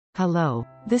Hello,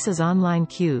 this is Online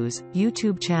Q's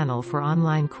YouTube channel for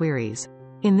online queries.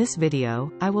 In this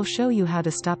video, I will show you how to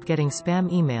stop getting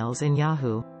spam emails in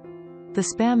Yahoo. The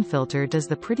spam filter does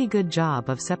the pretty good job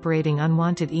of separating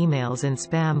unwanted emails in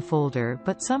spam folder,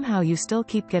 but somehow you still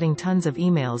keep getting tons of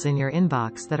emails in your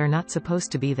inbox that are not supposed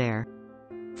to be there.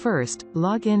 First,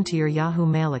 log in to your Yahoo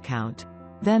Mail account.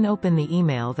 Then open the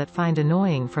email that find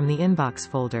annoying from the inbox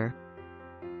folder.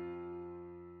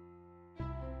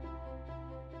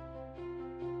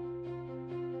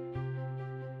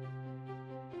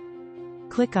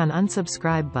 Click on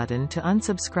Unsubscribe button to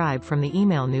unsubscribe from the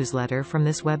email newsletter from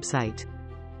this website.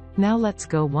 Now let's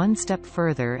go one step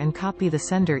further and copy the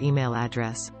sender email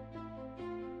address.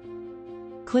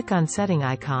 Click on Setting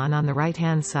icon on the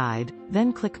right-hand side,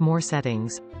 then click More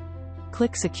Settings.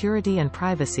 Click Security and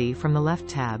Privacy from the left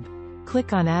tab.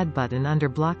 Click on Add button under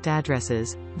Blocked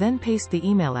Addresses, then paste the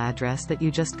email address that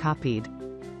you just copied.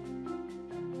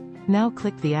 Now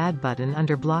click the Add button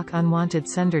under Block Unwanted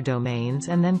Sender Domains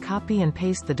and then copy and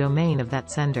paste the domain of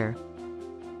that sender.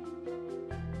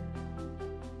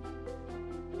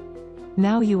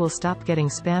 Now you will stop getting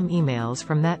spam emails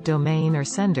from that domain or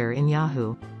sender in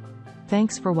Yahoo.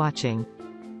 Thanks for watching.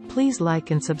 Please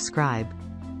like and subscribe.